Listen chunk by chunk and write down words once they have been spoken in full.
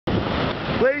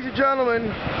Ladies and gentlemen,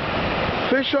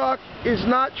 Fishhawk is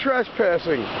not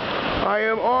trespassing. I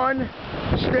am on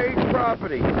state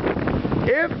property.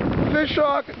 If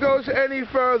Fishhawk goes any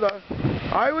further,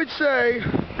 I would say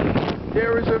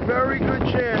there is a very good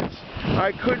chance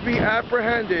I could be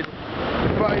apprehended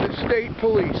by the state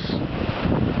police.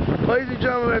 Ladies and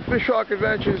gentlemen, at Fishhawk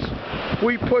Adventures,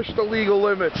 we push the legal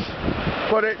limits,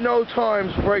 but at no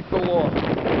times break the law.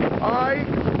 I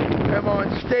am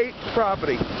on state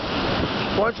property.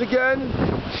 Once again,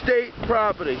 state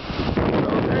property.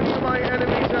 So if any of my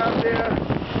enemies out there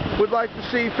would like to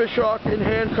see Fishhawk in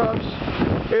handcuffs,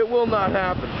 it will not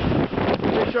happen.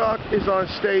 Fishhawk is on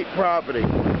state property.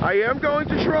 I am going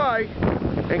to try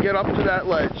and get up to that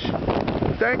ledge.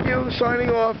 Thank you. Signing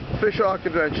off, Fishhawk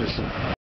Adventures.